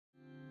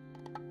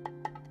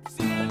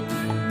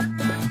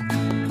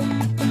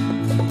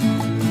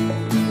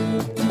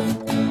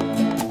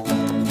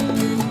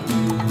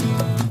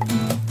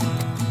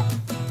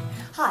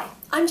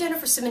I'm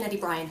Jennifer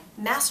Simonetti-Bryan,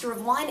 Master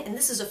of Wine, and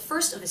this is the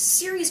first of a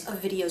series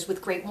of videos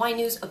with Great Wine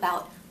News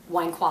about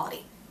wine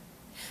quality.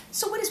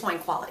 So what is wine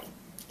quality?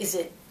 Is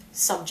it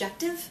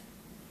subjective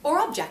or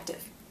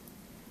objective?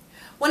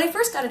 When I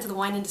first got into the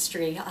wine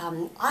industry,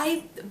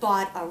 I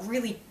bought a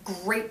really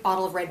great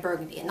bottle of red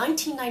Burgundy, a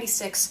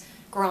 1996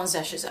 Grand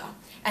Zéchezot,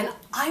 and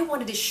I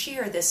wanted to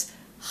share this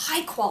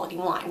high-quality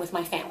wine with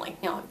my family.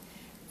 Now,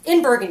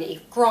 in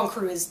Burgundy, Grand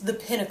Cru is the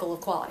pinnacle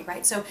of quality,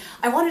 right? So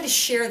I wanted to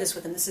share this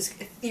with them, this is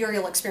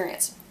ethereal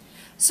experience.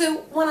 So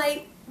when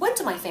I went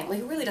to my family,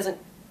 who really doesn't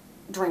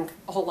drink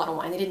a whole lot of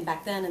wine, they didn't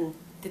back then and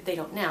they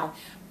don't now,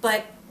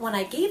 but when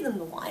I gave them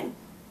the wine,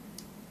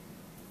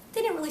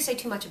 they didn't really say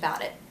too much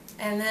about it.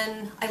 And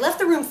then I left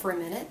the room for a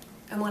minute,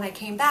 and when I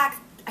came back,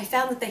 I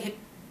found that they had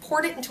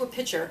poured it into a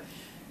pitcher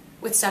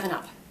with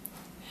 7-Up.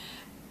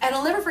 And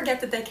I'll never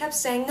forget that they kept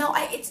saying, no,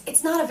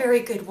 it's not a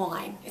very good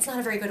wine. It's not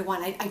a very good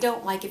wine. I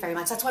don't like it very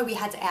much. That's why we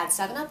had to add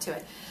 7-Up to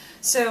it.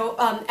 So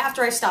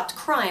after I stopped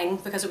crying,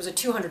 because it was a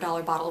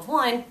 $200 bottle of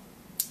wine,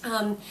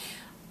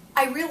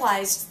 I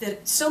realized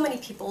that so many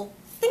people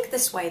think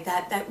this way,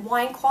 that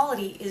wine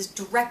quality is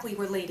directly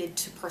related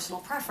to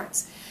personal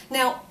preference.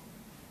 Now,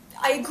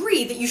 I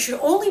agree that you should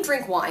only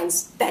drink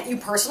wines that you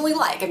personally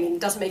like. I mean, it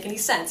doesn't make any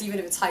sense. Even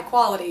if it's high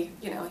quality,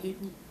 you know,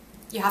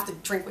 you have to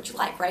drink what you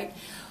like, right?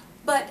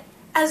 But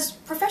as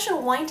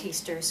professional wine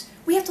tasters,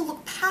 we have to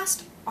look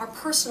past our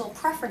personal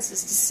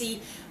preferences to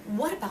see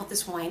what about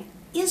this wine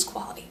is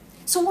quality.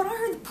 So what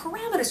are the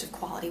parameters of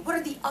quality? What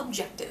are the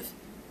objective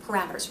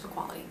parameters for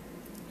quality?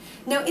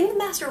 Now, in the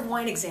Master of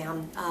Wine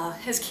exam,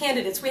 as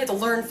candidates, we had to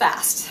learn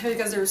fast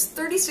because there's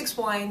 36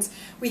 wines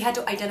we had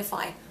to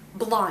identify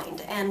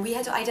blind, and we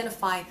had to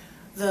identify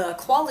the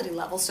quality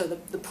level, so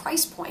the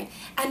price point,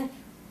 and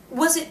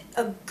was it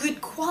a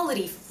good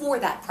quality for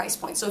that price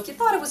point? So if you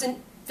thought it was a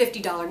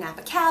 $50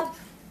 Napa cab,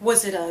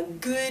 was it a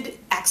good,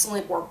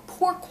 excellent, or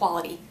poor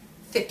quality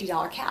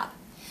 $50 cab?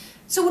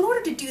 So in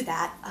order to do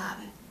that,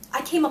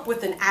 I came up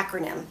with an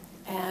acronym,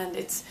 and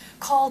it's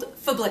called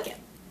FBLICIT.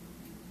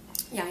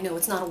 Yeah, I know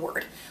it's not a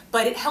word,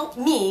 but it helped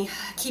me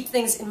keep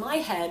things in my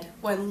head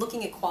when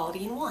looking at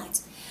quality in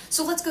wines.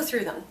 So let's go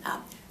through them.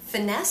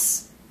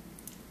 Finesse,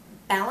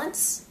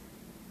 balance,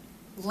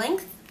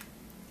 length,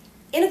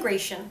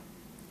 integration,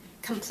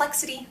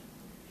 complexity,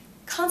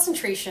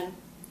 concentration,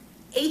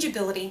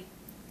 ageability,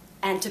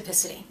 and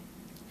typicity.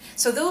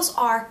 So those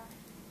are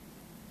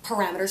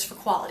parameters for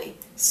quality.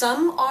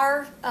 Some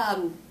are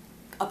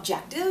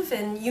objective,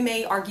 and you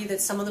may argue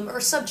that some of them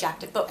are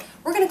subjective, but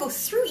we're going to go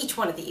through each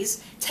one of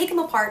these, take them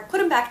apart, put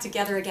them back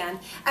together again,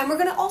 and we're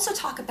going to also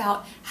talk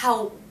about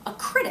how a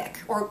critic,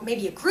 or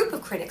maybe a group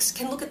of critics,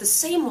 can look at the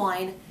same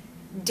wine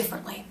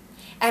differently.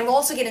 And we'll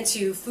also get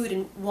into food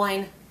and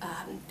wine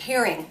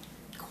pairing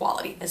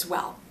quality as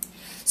well.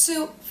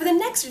 So for the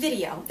next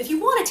video, if you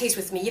want to taste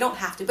with me, you don't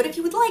have to, but if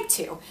you would like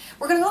to,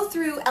 we're going to go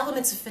through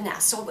elements of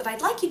finesse. So what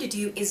I'd like you to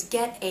do is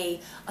get a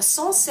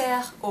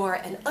Sancerre or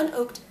an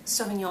unoaked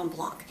Sauvignon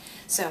Blanc.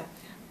 So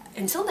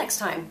until next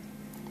time,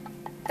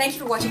 thank you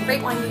for watching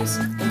Great Wine News,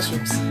 and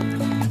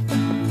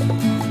cheers.